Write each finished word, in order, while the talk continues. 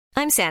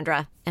I'm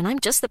Sandra, and I'm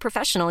just the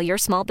professional your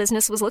small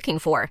business was looking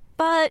for.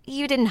 But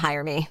you didn't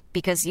hire me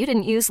because you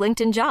didn't use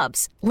LinkedIn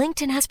Jobs.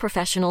 LinkedIn has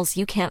professionals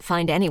you can't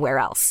find anywhere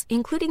else,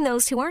 including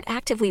those who aren't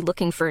actively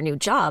looking for a new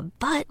job,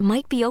 but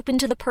might be open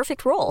to the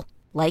perfect role,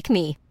 like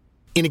me.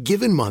 In a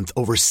given month,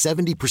 over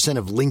 70%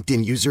 of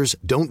LinkedIn users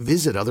don't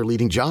visit other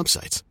leading job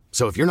sites.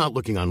 So if you're not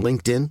looking on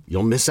LinkedIn,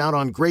 you'll miss out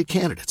on great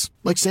candidates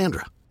like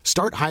Sandra.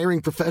 Start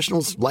hiring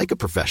professionals like a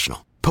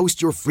professional.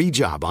 Post your free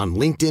job on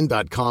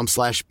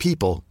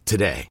linkedin.com/people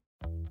today.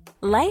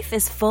 Life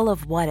is full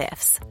of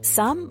what-ifs.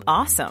 Some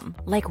awesome,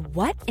 like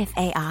what if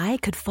AI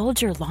could fold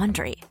your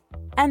laundry?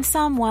 And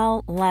some,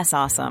 well, less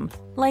awesome,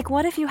 like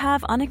what if you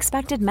have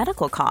unexpected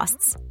medical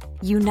costs?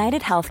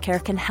 United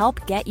Healthcare can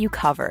help get you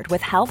covered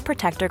with Health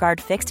Protector Guard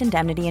fixed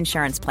indemnity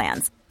insurance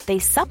plans. They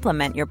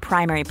supplement your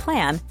primary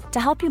plan to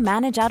help you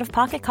manage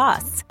out-of-pocket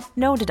costs.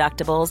 No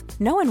deductibles,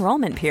 no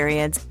enrollment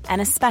periods,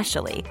 and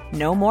especially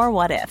no more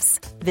what-ifs.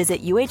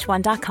 Visit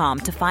uh1.com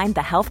to find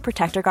the Health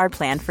Protector Guard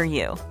plan for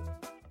you.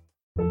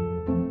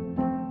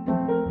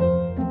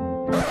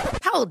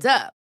 Hold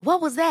up. What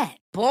was that?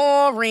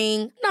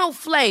 Boring. No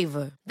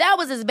flavor. That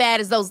was as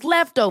bad as those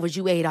leftovers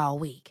you ate all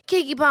week.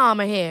 Keke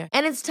Palmer here,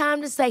 and it's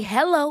time to say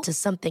hello to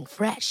something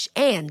fresh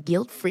and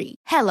guilt-free.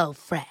 Hello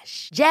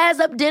Fresh. Jazz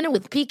up dinner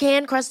with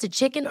pecan-crusted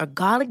chicken or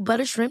garlic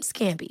butter shrimp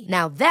scampi.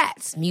 Now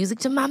that's music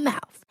to my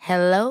mouth.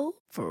 Hello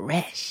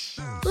Fresh.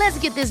 Let's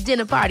get this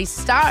dinner party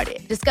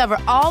started. Discover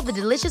all the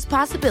delicious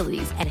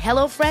possibilities at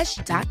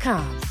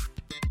hellofresh.com.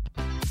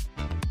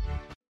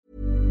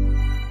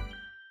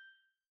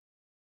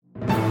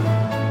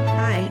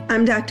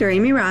 I'm Dr.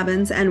 Amy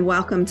Robbins, and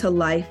welcome to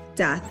Life,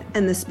 Death,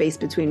 and the Space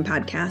Between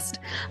podcast.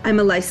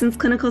 I'm a licensed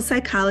clinical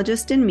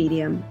psychologist and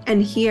medium,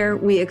 and here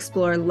we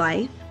explore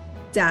life,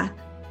 death,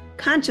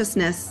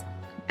 consciousness,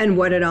 and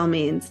what it all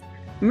means.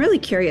 I'm really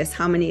curious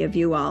how many of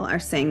you all are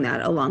saying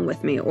that along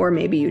with me, or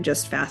maybe you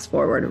just fast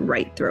forward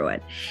right through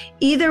it.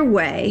 Either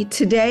way,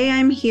 today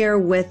I'm here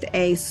with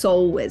a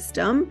soul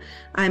wisdom.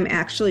 I'm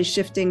actually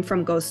shifting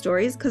from ghost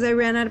stories because I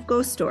ran out of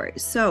ghost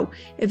stories. So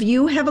if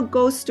you have a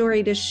ghost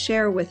story to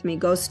share with me,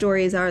 ghost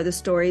stories are the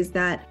stories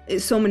that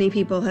so many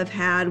people have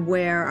had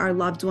where our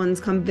loved ones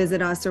come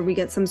visit us, or we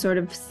get some sort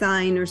of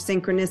sign or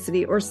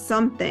synchronicity or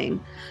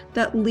something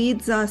that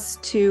leads us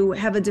to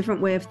have a different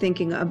way of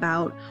thinking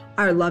about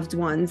our loved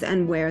ones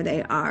and where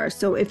they are.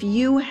 So if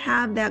you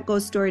have that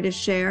ghost story to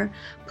share,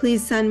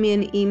 please send me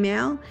an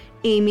email,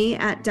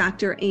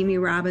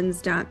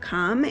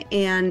 amy@dramyrobbins.com,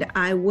 and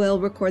I will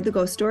record the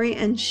ghost story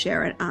and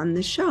share it on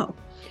the show.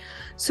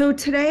 So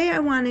today I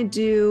want to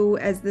do,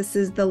 as this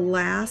is the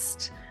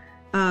last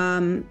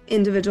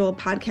individual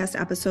podcast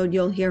episode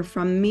you'll hear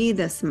from me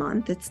this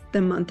month. It's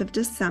the month of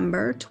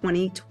December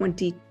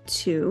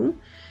 2022.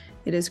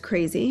 It is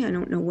crazy. I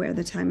don't know where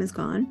the time has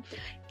gone.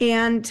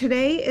 And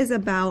today is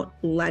about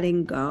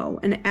letting go.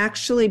 And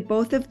actually,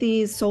 both of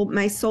these,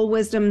 my soul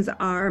wisdoms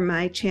are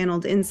my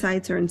channeled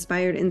insights or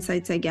inspired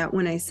insights I get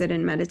when I sit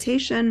in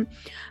meditation.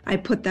 I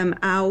put them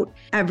out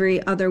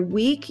every other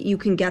week. You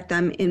can get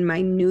them in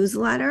my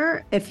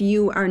newsletter. If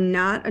you are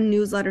not a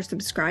newsletter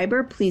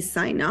subscriber, please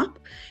sign up.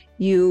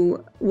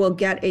 You will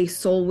get a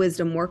soul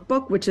wisdom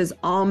workbook, which is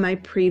all my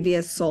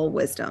previous soul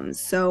wisdoms.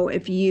 So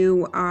if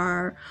you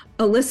are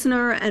a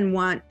listener and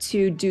want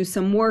to do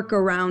some work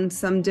around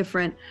some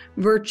different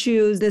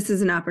virtues, this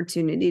is an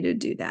opportunity to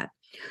do that.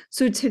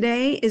 So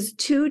today is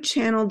two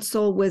channeled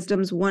soul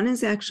wisdoms. One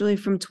is actually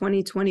from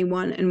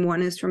 2021 and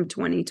one is from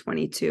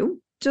 2022.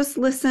 Just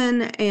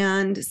listen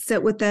and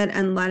sit with it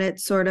and let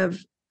it sort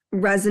of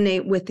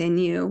resonate within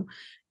you,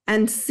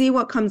 and see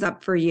what comes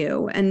up for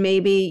you. And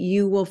maybe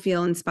you will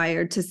feel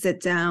inspired to sit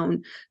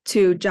down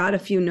to jot a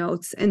few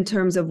notes in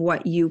terms of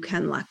what you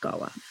can let go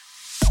of.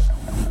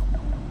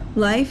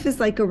 Life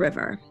is like a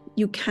river.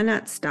 You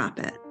cannot stop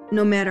it.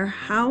 No matter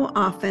how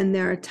often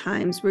there are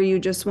times where you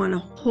just want to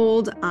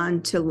hold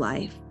on to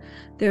life,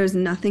 there is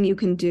nothing you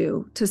can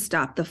do to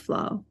stop the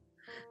flow.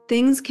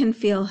 Things can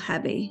feel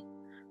heavy.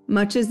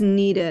 Much is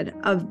needed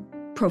of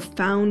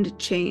profound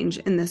change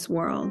in this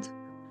world.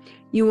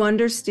 You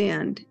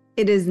understand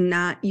it is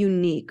not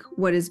unique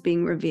what is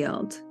being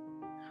revealed.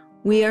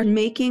 We are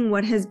making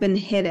what has been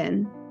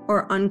hidden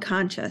or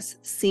unconscious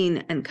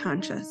seen and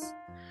conscious.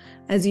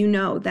 As you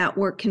know, that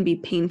work can be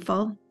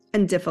painful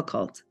and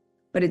difficult,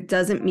 but it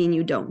doesn't mean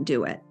you don't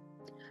do it.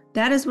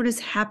 That is what is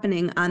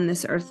happening on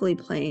this earthly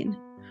plane.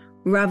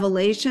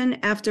 Revelation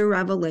after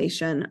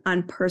revelation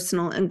on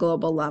personal and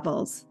global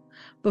levels.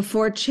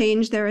 Before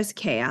change, there is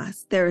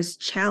chaos, there is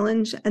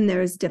challenge, and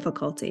there is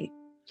difficulty.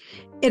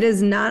 It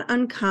is not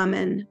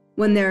uncommon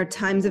when there are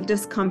times of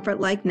discomfort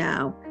like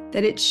now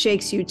that it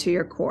shakes you to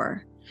your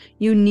core.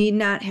 You need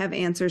not have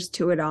answers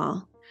to it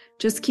all.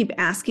 Just keep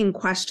asking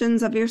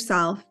questions of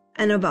yourself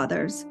and of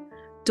others.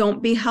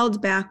 Don't be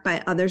held back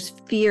by others'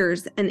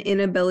 fears and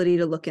inability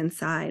to look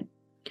inside.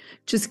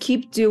 Just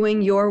keep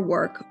doing your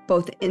work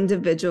both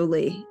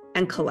individually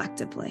and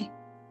collectively.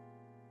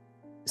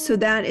 So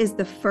that is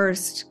the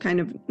first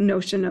kind of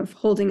notion of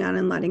holding on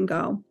and letting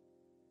go.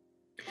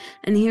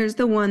 And here's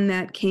the one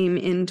that came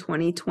in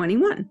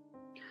 2021.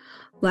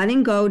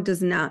 Letting go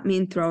does not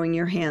mean throwing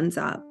your hands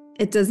up.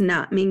 It does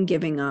not mean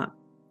giving up.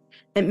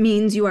 It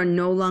means you are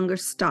no longer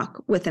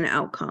stuck with an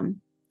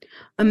outcome.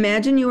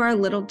 Imagine you are a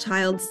little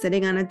child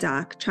sitting on a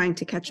dock trying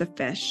to catch a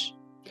fish.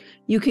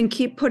 You can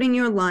keep putting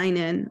your line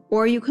in,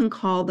 or you can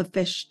call the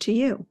fish to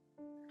you.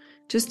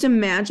 Just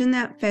imagine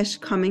that fish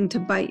coming to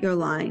bite your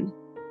line.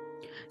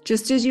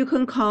 Just as you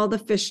can call the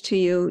fish to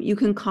you, you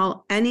can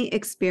call any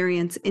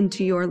experience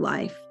into your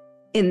life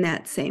in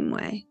that same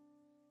way.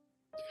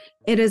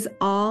 It is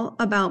all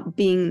about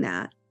being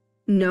that,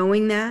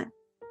 knowing that,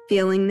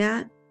 feeling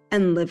that,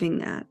 and living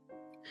that.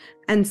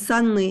 And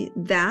suddenly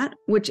that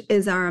which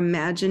is our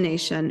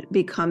imagination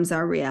becomes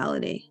our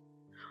reality.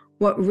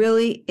 What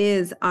really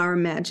is our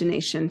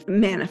imagination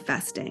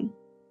manifesting?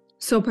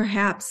 So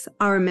perhaps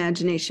our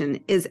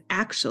imagination is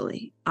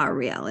actually our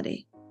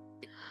reality.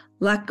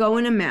 Let go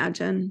and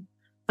imagine.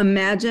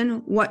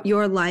 Imagine what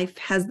your life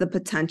has the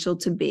potential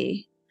to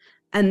be,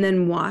 and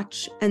then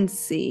watch and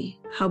see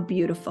how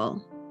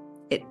beautiful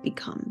it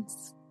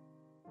becomes.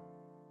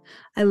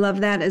 I love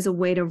that as a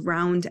way to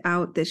round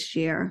out this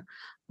year.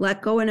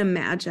 Let go and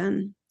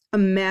imagine.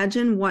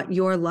 Imagine what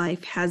your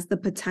life has the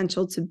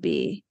potential to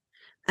be,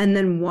 and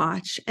then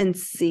watch and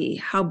see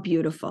how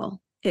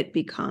beautiful it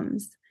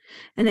becomes.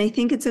 And I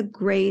think it's a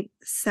great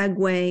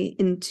segue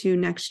into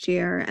next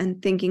year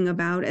and thinking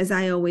about, as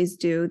I always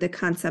do, the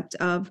concept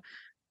of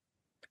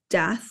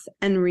death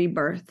and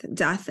rebirth,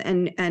 death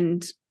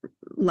and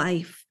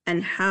life,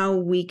 and how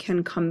we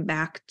can come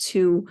back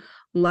to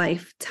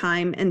life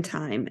time and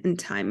time and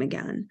time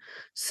again.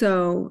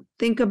 So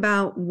think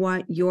about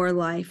what your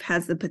life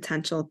has the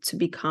potential to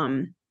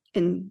become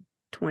in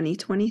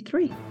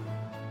 2023.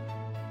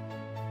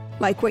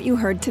 Like what you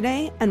heard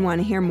today and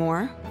want to hear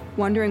more?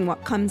 Wondering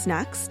what comes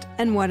next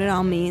and what it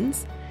all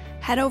means?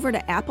 Head over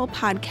to Apple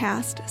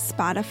Podcast,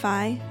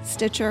 Spotify,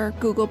 Stitcher,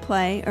 Google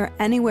Play, or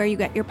anywhere you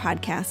get your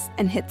podcasts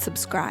and hit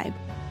subscribe.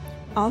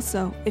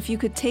 Also, if you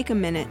could take a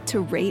minute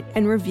to rate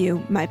and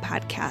review my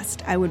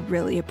podcast, I would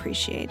really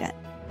appreciate it.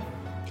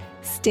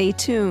 Stay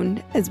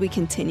tuned as we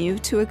continue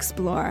to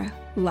explore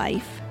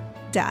life,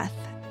 death,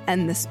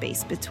 and the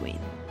space between.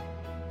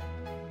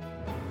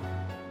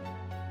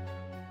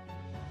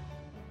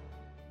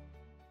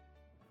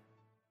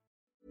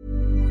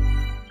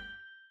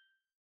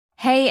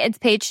 Hey, it's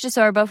Paige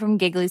DeSorbo from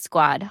Giggly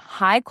Squad.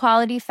 High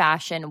quality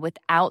fashion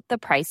without the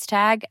price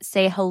tag.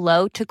 Say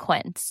hello to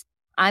Quince.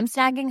 I'm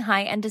snagging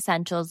high-end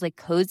essentials like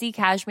cozy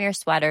cashmere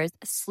sweaters,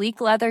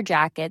 sleek leather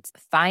jackets,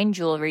 fine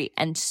jewelry,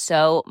 and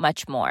so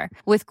much more.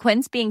 With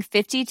Quince being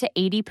 50 to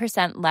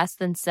 80% less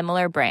than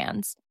similar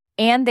brands.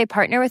 And they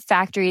partner with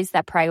factories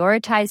that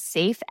prioritize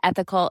safe,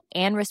 ethical,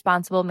 and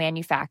responsible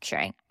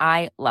manufacturing.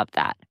 I love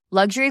that.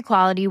 Luxury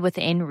quality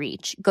within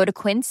reach. Go to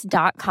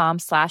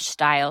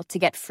quince.com/style to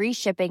get free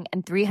shipping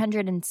and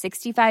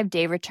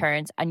 365-day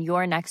returns on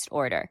your next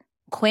order.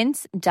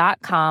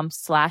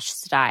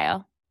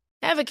 Quince.com/style.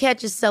 Ever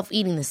catch yourself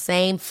eating the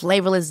same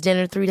flavorless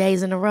dinner 3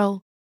 days in a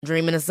row?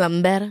 Dreaming of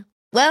something better?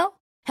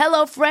 Well,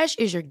 HelloFresh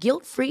is your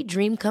guilt-free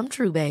dream come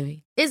true,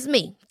 baby. It's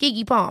me,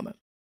 Keke Palmer.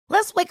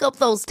 Let's wake up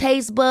those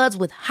taste buds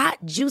with hot,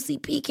 juicy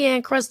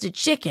pecan-crusted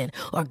chicken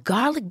or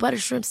garlic butter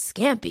shrimp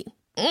scampi.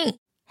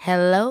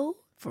 Hello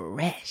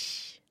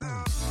Fresh.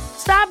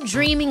 Stop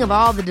dreaming of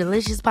all the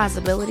delicious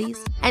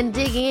possibilities and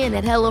dig in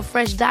at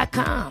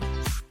HelloFresh.com.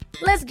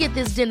 Let's get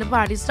this dinner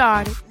party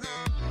started.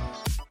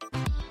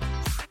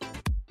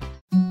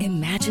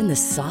 Imagine the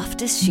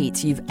softest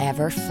sheets you've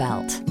ever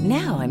felt.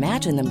 Now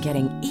imagine them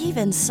getting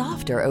even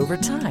softer over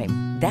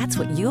time. That's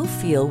what you'll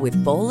feel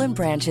with Boll &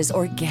 Branch's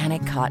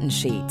organic cotton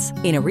sheets.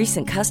 In a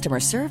recent customer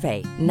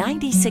survey,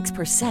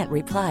 96%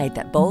 replied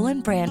that Boll &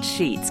 Branch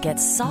sheets get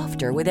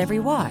softer with every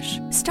wash.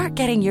 Start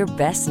getting your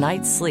best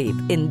night's sleep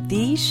in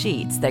these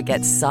sheets that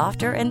get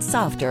softer and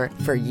softer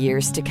for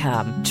years to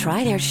come.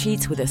 Try their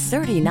sheets with a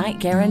 30-night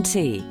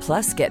guarantee.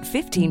 Plus, get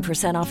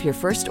 15% off your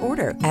first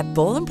order at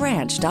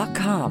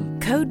bollandbranch.com.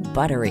 Code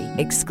BUTTERY.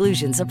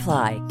 Exclusions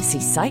apply. See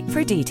site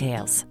for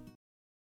details.